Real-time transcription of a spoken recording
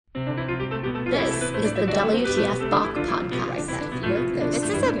is the WTF Bach podcast. This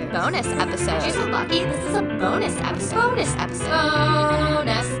is a bonus episode. She's so lucky. This is a bonus episode. Bonus episode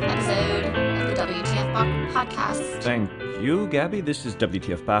of the WTF Bach podcast. Thank you, Gabby. This is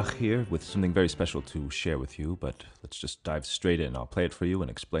WTF Bach here with something very special to share with you, but let's just dive straight in. I'll play it for you and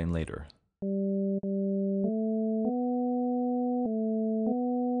explain later.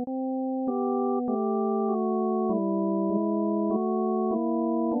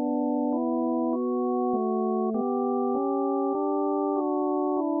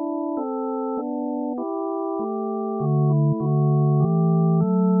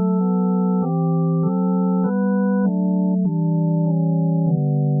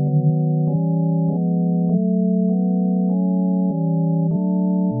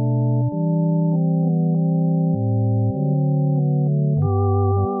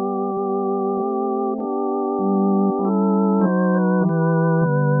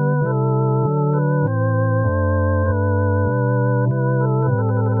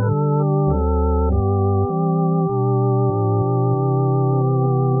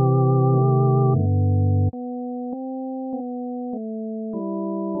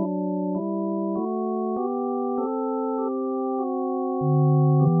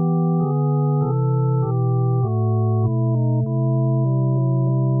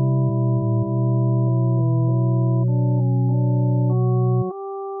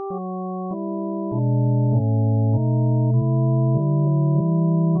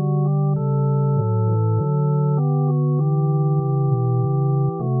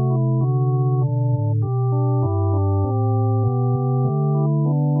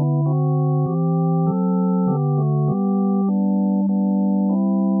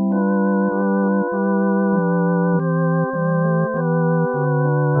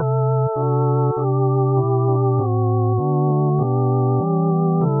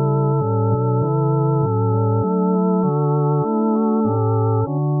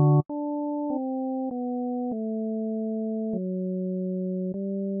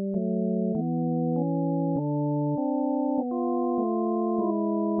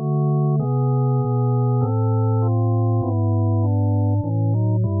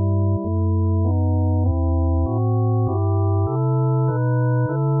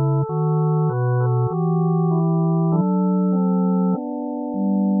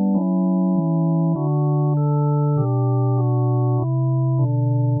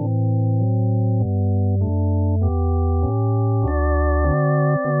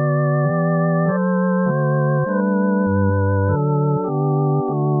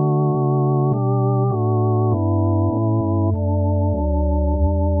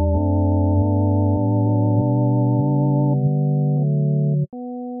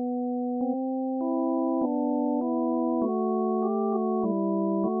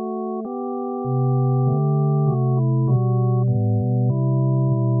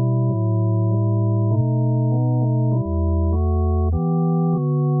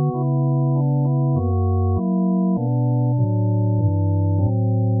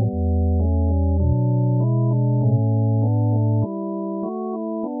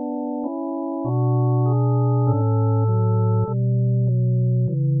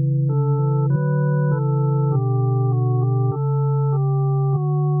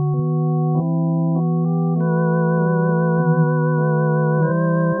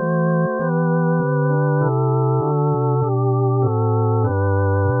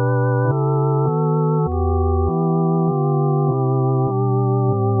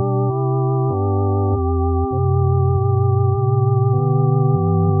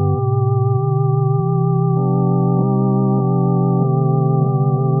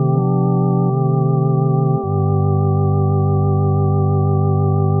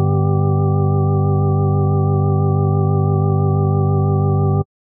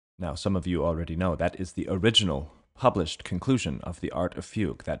 Now, some of you already know that is the original published conclusion of the Art of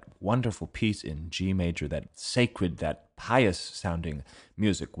Fugue, that wonderful piece in G major, that sacred, that pious-sounding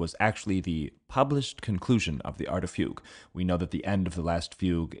music was actually the published conclusion of the Art of Fugue. We know that the end of the last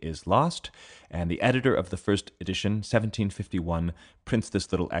fugue is lost, and the editor of the first edition, 1751, prints this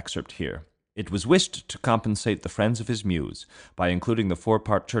little excerpt here. It was wished to compensate the friends of his muse by including the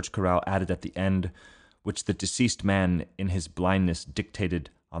four-part church chorale added at the end, which the deceased man in his blindness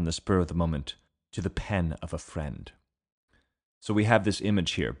dictated on the spur of the moment to the pen of a friend. So we have this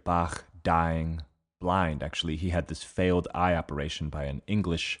image here, Bach dying, blind actually. He had this failed eye operation by an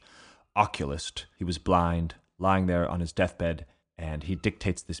English oculist. He was blind, lying there on his deathbed, and he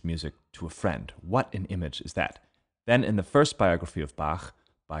dictates this music to a friend. What an image is that? Then in the first biography of Bach,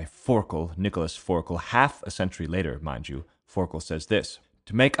 by Forkel, Nicholas Forkel, half a century later, mind you, Forkel says this: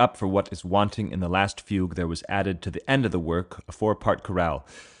 To make up for what is wanting in the last fugue, there was added to the end of the work a 4-part chorale,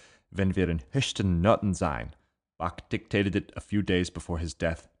 Wenn wir in höchsten Noten sein. Bach dictated it a few days before his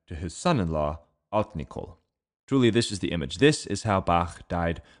death to his son-in-law, Alt-Nicol. Truly, this is the image. This is how Bach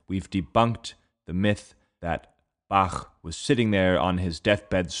died. We've debunked the myth that Bach was sitting there on his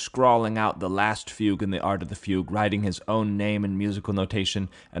deathbed, scrawling out the last fugue in the art of the fugue, writing his own name in musical notation,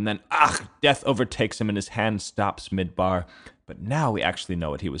 and then, death overtakes him and his hand stops mid-bar. But now we actually know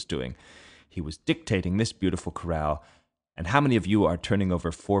what he was doing. He was dictating this beautiful chorale. And how many of you are turning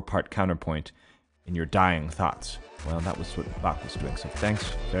over 4-part counterpoint in your dying thoughts? Well, that was what Bach was doing, so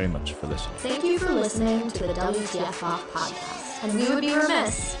thanks very much for listening. Thank you for listening to the WTF Bach podcast. And we would be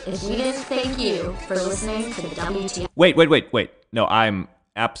remiss if we didn't thank you for listening to the WTF. Wait. No, I'm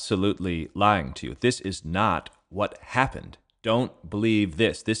absolutely lying to you. This is not what happened. Don't believe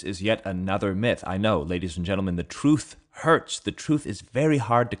this. This is yet another myth. I know, ladies and gentlemen, the truth hurts. The truth is very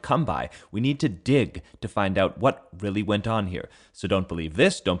hard to come by. We need to dig to find out what really went on here. So don't believe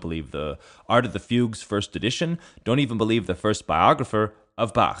this. Don't believe the Art of the Fugue's first edition. Don't even believe the first biographer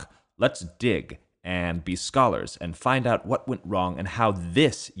of Bach. Let's dig and be scholars and find out what went wrong and how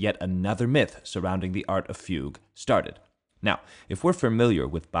this, yet another myth surrounding the art of fugue, started. Now, if we're familiar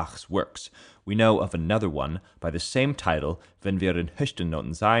with Bach's works, we know of another one by the same title, Wenn wir in höchsten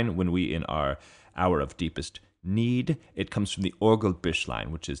Noten sein, when we in our hour of deepest need. It comes from the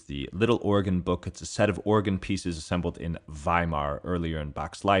Orgelbüchlein, which is the little organ book. It's a set of organ pieces assembled in Weimar earlier in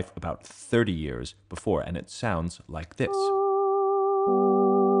Bach's life, about 30 years before, and it sounds like this.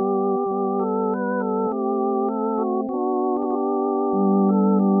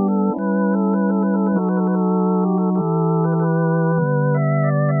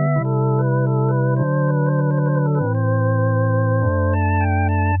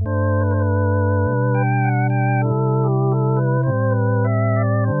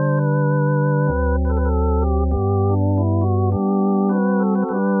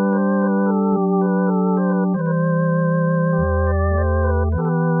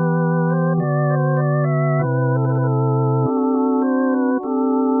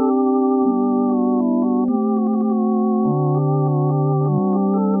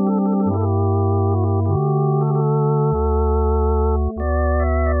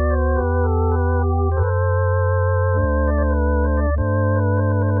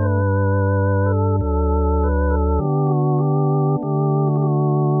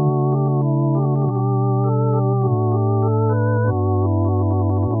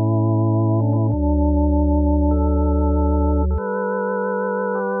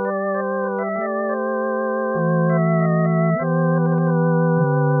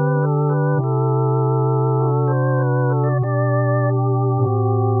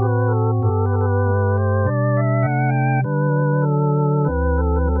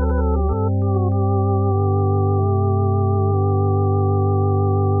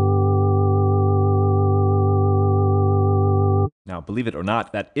 Believe it or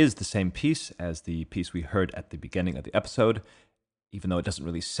not, that is the same piece as the piece we heard at the beginning of the episode, even though it doesn't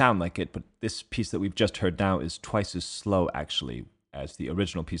really sound like it. But this piece that we've just heard now is twice as slow, actually, as the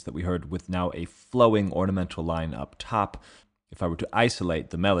original piece that we heard, with now a flowing ornamental line up top. If I were to isolate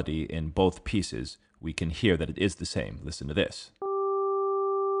the melody in both pieces, we can hear that it is the same. Listen to this.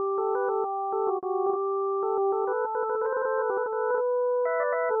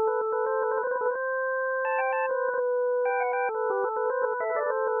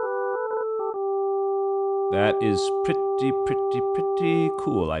 That is pretty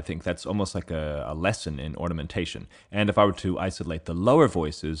cool. I think that's almost like a lesson in ornamentation. And if I were to isolate the lower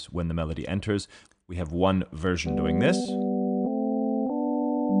voices when the melody enters, we have one version doing this.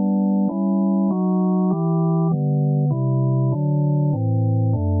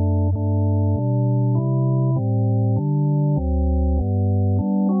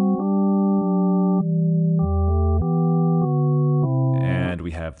 And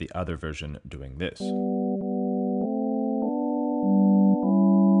we have the other version doing this.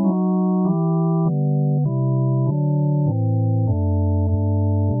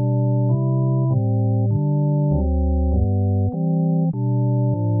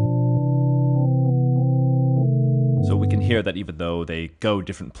 Hear that even though they go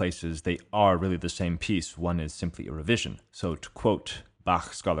different places, they are really the same piece. One is simply a revision. So to quote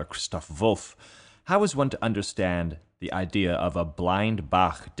Bach scholar Christoph Wolff, how is one to understand the idea of a blind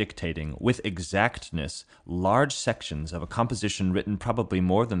Bach dictating with exactness large sections of a composition written probably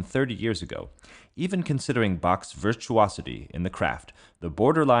more than 30 years ago. Even considering Bach's virtuosity in the craft, the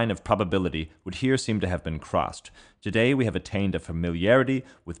borderline of probability would here seem to have been crossed. Today we have attained a familiarity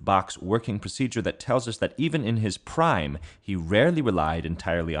with Bach's working procedure that tells us that even in his prime, he rarely relied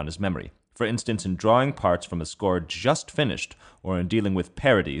entirely on his memory. For instance, in drawing parts from a score just finished, or in dealing with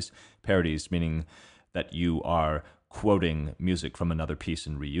parodies meaning that you are quoting music from another piece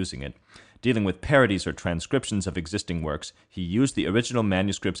and reusing it. Dealing with parodies or transcriptions of existing works, he used the original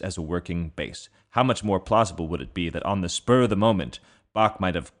manuscripts as a working base. How much more plausible would it be that on the spur of the moment, Bach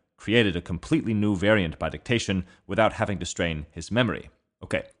might have created a completely new variant by dictation without having to strain his memory?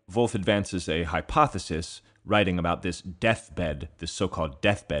 Okay, Wolf advances a hypothesis, writing about this deathbed, this so-called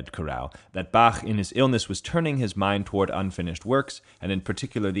deathbed chorale, that Bach in his illness was turning his mind toward unfinished works, and in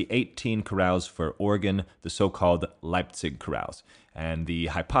particular the 18 chorales for organ, the so-called Leipzig chorales. And the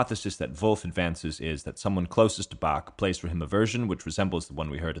hypothesis that Wolf advances is that someone closest to Bach plays for him a version which resembles the one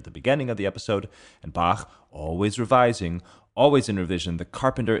we heard at the beginning of the episode, and Bach, always revising, always in revision, the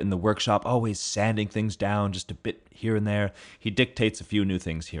carpenter in the workshop, always sanding things down just a bit here and there. He dictates a few new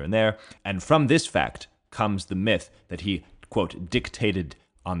things here and there, and from this fact comes the myth that he, quote, dictated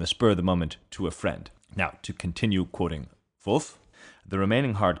on the spur of the moment to a friend. Now, to continue quoting Wolf, the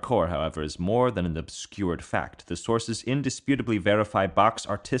remaining hardcore, however, is more than an obscured fact. The sources indisputably verify Bach's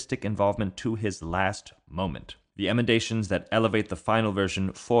artistic involvement to his last moment. The emendations that elevate the final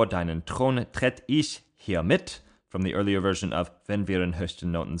version vor deinen Thron tritt ich hier mit from the earlier version of Wenn wir in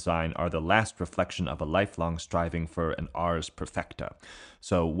höchsten Noten sein are the last reflection of a lifelong striving for an ars perfecta.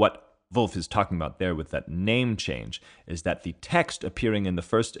 So what Wolf is talking about there with that name change is that the text appearing in the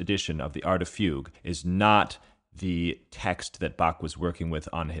first edition of the Art of Fugue is not the text that Bach was working with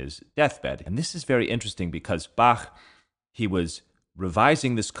on his deathbed. And this is very interesting because Bach, he was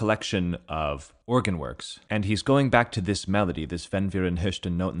revising this collection of organ works, and he's going back to this melody, this Wenn wir in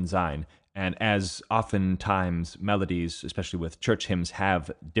höchsten Noten sein. And as oftentimes melodies, especially with church hymns, have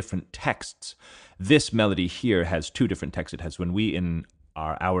different texts, this melody here has two different texts. It has When We in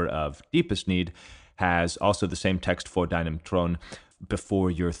Our Hour of Deepest Need has also the same text for deinem Thron, before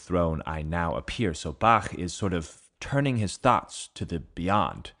your throne I now appear. So Bach is sort of turning his thoughts to the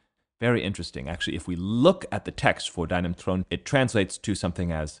beyond. Very interesting. Actually, if we look at the text for deinem Thron, it translates to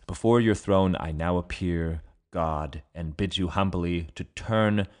something as, before your throne I now appear, God, and bid you humbly to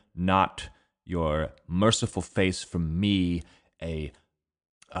turn not your merciful face from me, a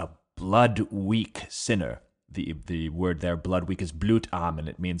blood-weak sinner. The word there, blood weak, is blutarm, and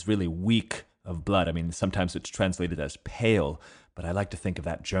it means really weak of blood. I mean, sometimes it's translated as pale, but I like to think of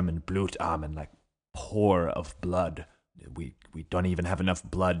that German blutarm and like pour of blood. We don't even have enough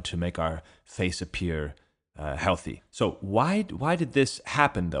blood to make our face appear healthy. So why did this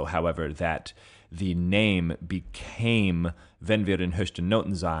happen, though, however, that the name became Wenn wir in höchsten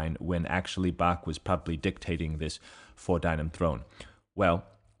Noten sein when actually Bach was probably dictating this vor deinem Thron? Well,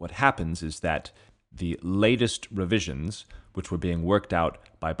 what happens is that the latest revisions, which were being worked out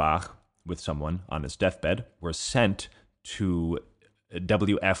by Bach with someone on his deathbed, were sent to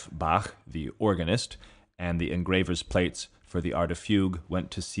W.F. Bach, the organist, and the engraver's plates for the Art of Fugue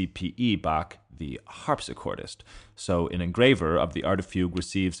went to C.P.E. Bach, the harpsichordist. So an engraver of the Art of Fugue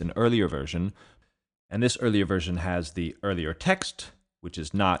receives an earlier version, and this earlier version has the earlier text, which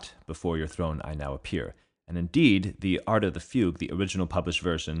is not before your throne I now appear. And indeed, the Art of the Fugue, the original published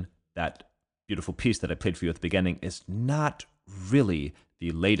version, that beautiful piece that I played for you at the beginning, is not really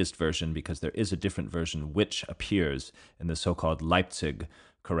the latest version because there is a different version which appears in the so-called Leipzig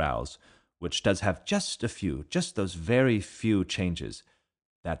chorales, which does have just those very few changes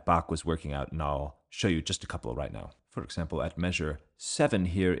that Bach was working out, and I'll show you just a couple right now. For example, at measure 7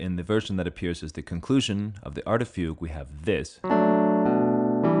 here in the version that appears as the conclusion of the Art of Fugue, we have this.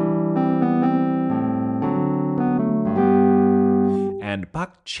 And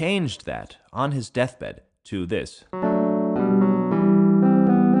Bach changed that on his deathbed to this.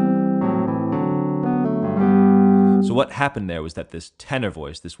 So what happened there was that this tenor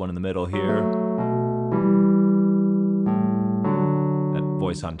voice, this one in the middle here, that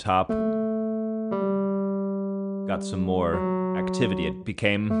voice on top, got some more activity. It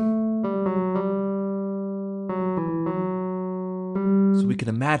became... So we can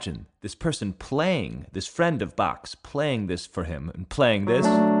imagine this person playing, this friend of Bach's, playing this for him and playing this.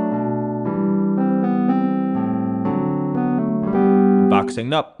 And Bach saying,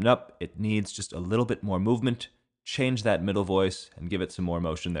 nope, it needs just a little bit more movement. Change that middle voice and give it some more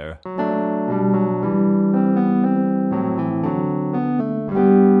motion there.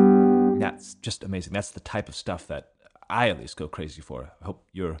 That's just amazing. That's the type of stuff that I at least go crazy for. I hope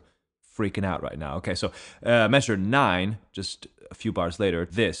you're freaking out right now. Okay, so measure 9, just a few bars later,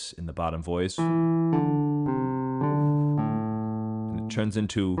 this in the bottom voice. And it turns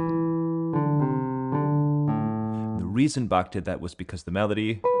into... The reason Bach did that was because the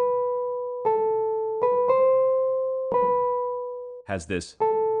melody has this...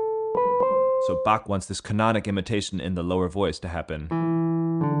 So Bach wants this canonic imitation in the lower voice to happen.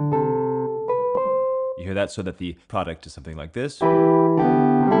 You hear that? So that the product is something like this in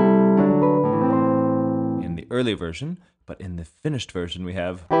the early version, but in the finished version we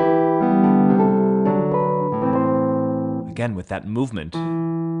have, again with that movement.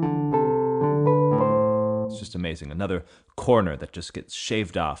 It's just amazing. Another corner that just gets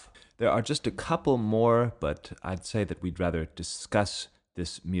shaved off. There are just a couple more, but I'd say that we'd rather discuss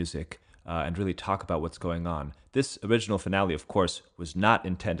this music and really talk about what's going on. This original finale, of course, was not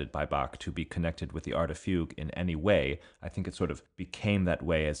intended by Bach to be connected with the Art of Fugue in any way. I think it sort of became that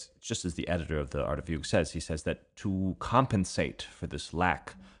way, just as the editor of the Art of Fugue says. He says that to compensate for this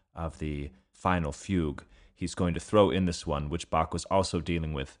lack of the final fugue, he's going to throw in this one, which Bach was also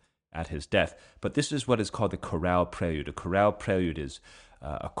dealing with at his death. But this is what is called the chorale prelude. A chorale prelude is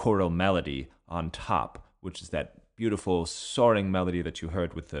a choral melody on top, which is that beautiful soaring melody that you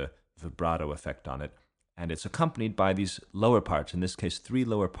heard with the vibrato effect on it. And it's accompanied by these lower parts, in this case 3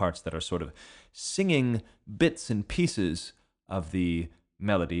 lower parts that are sort of singing bits and pieces of the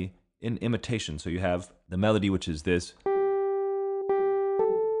melody in imitation. So you have the melody, which is this.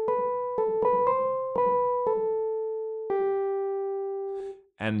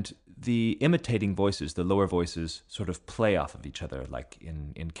 And the imitating voices, the lower voices, sort of play off of each other, like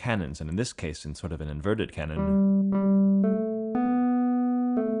in canons, and in this case, in sort of an inverted canon.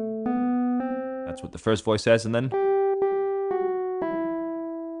 That's what the first voice says, and then...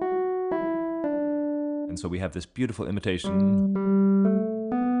 And so we have this beautiful imitation.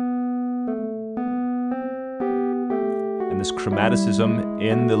 And this chromaticism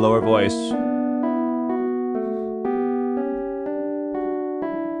in the lower voice.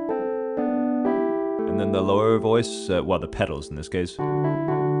 And then the lower voice, the pedals in this case.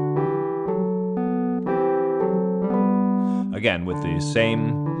 Again, with the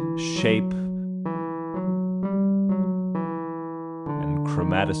same shape and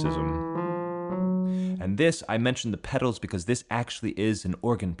chromaticism. And this, I mentioned the pedals because this actually is an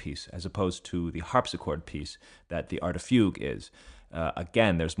organ piece as opposed to the harpsichord piece that the Art of Fugue is.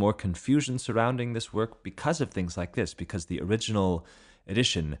 Again, there's more confusion surrounding this work because of things like this, because the original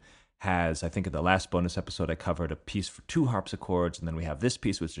edition has, I think in the last bonus episode I covered a piece for 2 harpsichords, and then we have this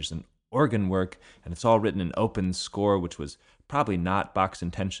piece which is an organ work, and it's all written in open score, which was probably not Bach's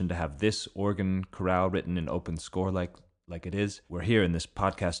intention to have this organ chorale written in open score like it is. We're here in this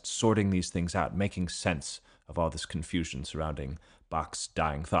podcast sorting these things out, making sense of all this confusion surrounding Bach's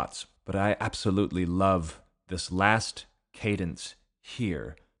dying thoughts. But I absolutely love this last cadence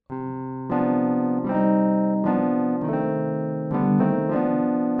here.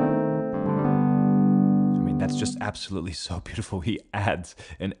 That's just absolutely so beautiful. He adds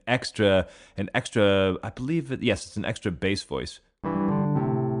an extra, I believe, it's an extra bass voice.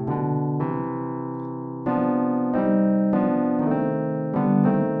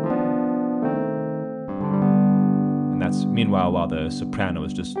 And that's, meanwhile, while the soprano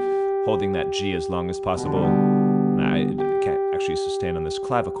is just holding that G as long as possible. And I can't actually sustain on this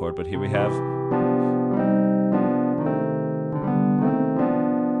clavichord, but here we have...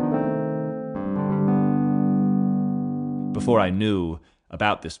 Before I knew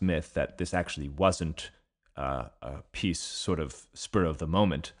about this myth, that this actually wasn't a piece sort of spur of the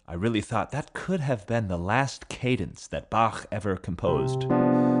moment, I really thought that could have been the last cadence that Bach ever composed. And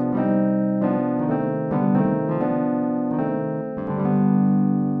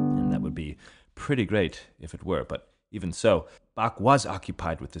that would be pretty great if it were, but even so, Bach was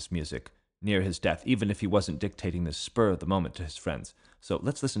occupied with this music near his death, even if he wasn't dictating this spur of the moment to his friends. So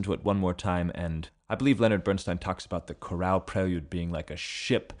let's listen to it one more time, and I believe Leonard Bernstein talks about the chorale prelude being like a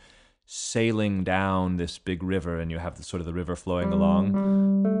ship sailing down this big river, and you have the sort of the river flowing along.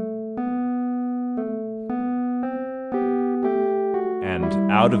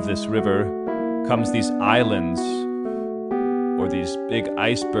 And out of this river comes these islands, or these big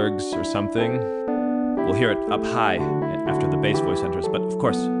icebergs or something. We'll hear it up high after the bass voice enters, but of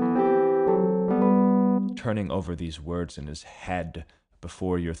course, turning over these words in his head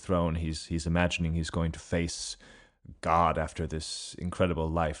before your throne, he's imagining he's going to face God after this incredible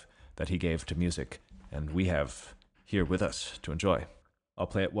life that he gave to music, and we have here with us to enjoy. I'll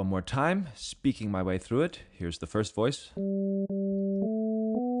play it one more time, speaking my way through it. Here's the first voice. And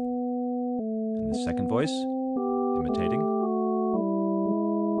the second voice, imitating.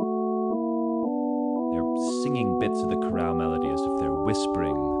 They're singing bits of the chorale melody as if they're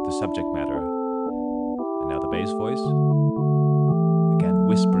whispering the subject matter. And now the bass voice. Again,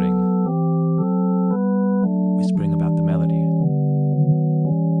 whispering about the melody.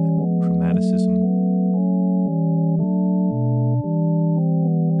 Chromaticism.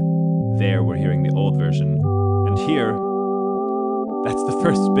 There we're hearing the old version. And here, that's the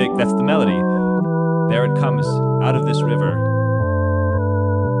first that's the melody. There it comes, out of this river.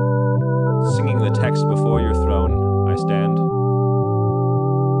 Singing the text, before your throne I stand.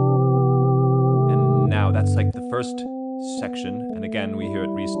 And now that's like the first section, and again we hear it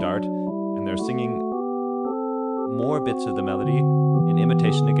restart, and they're singing more bits of the melody in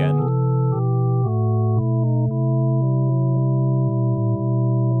imitation again.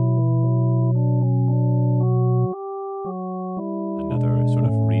 Another sort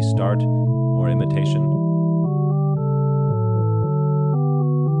of restart, more imitation.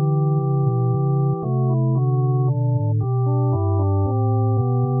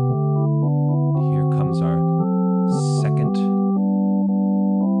 Here comes our second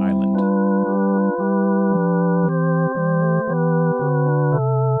island.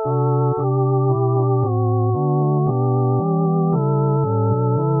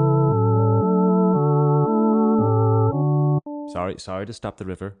 Sorry to stop the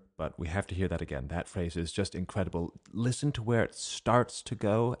river, but we have to hear that again. That phrase is just incredible. Listen to where it starts to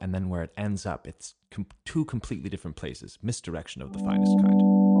go and then where it ends up. It's two completely different places. Misdirection of the finest kind.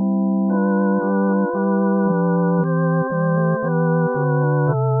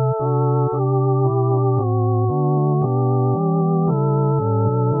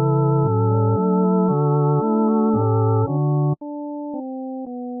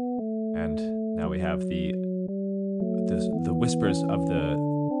 And now we have the whispers of the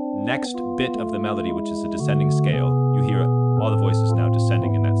next bit of the melody, which is a descending scale. You hear all the voices now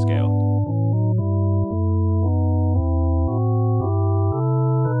descending in that scale.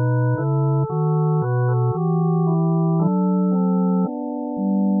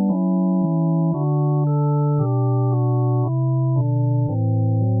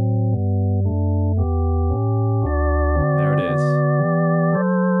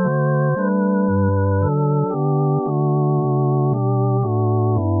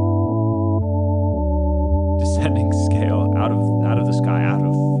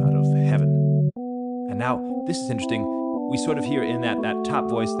 This is interesting. We sort of hear in that top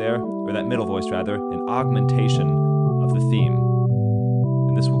voice there, or that middle voice rather, an augmentation of the theme.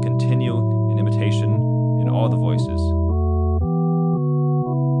 And this will continue in imitation in all the voices.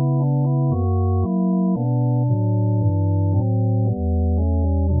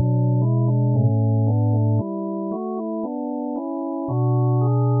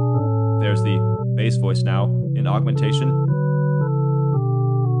 There's the bass voice now in augmentation.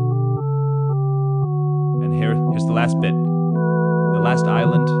 Here's the last bit, the last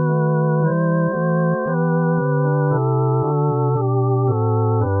island.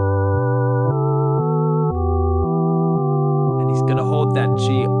 And he's going to hold that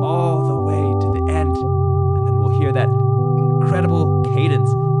G all the way to the end. And then we'll hear that incredible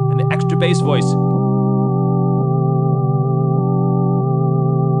cadence and the extra bass voice.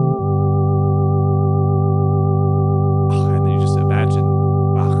 And then you just imagine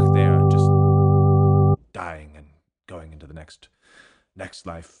Bach there just dying and going into the next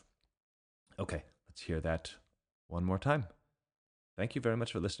life. Okay, let's hear that one more time. Thank you very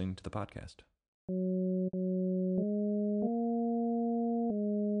much for listening to the podcast.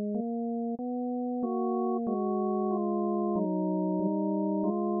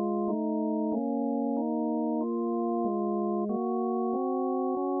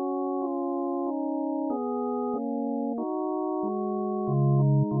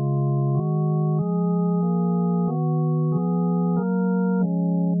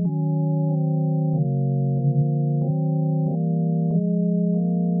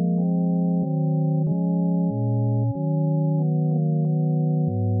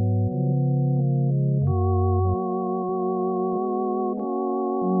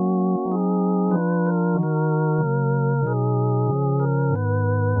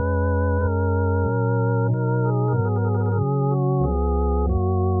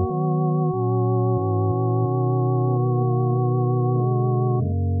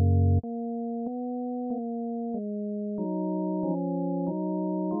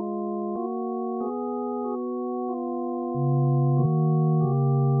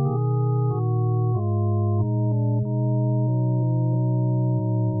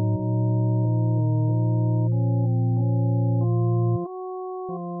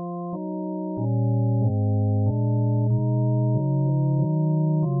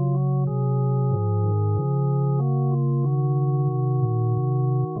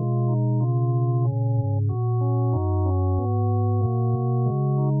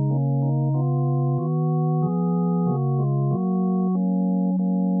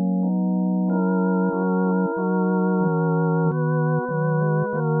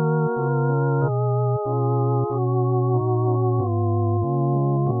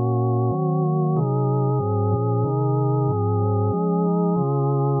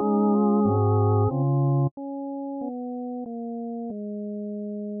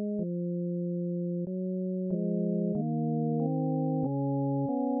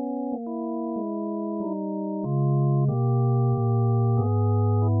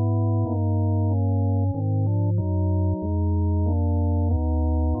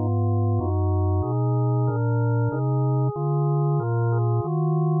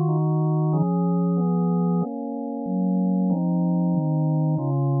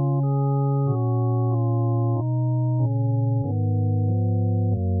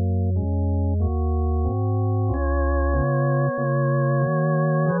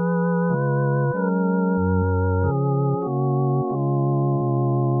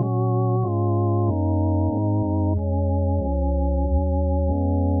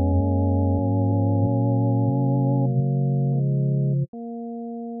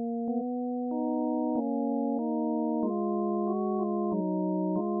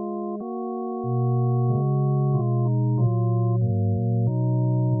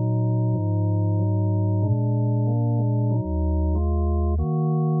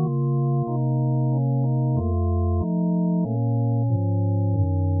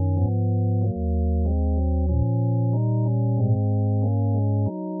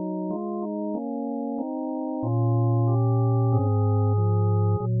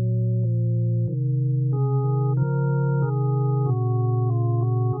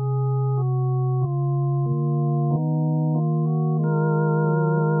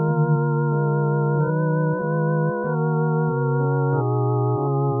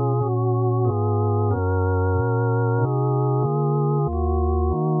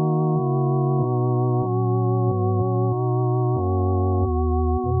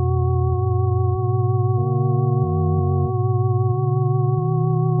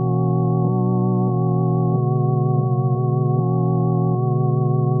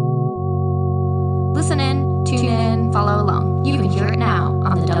 follow along. You can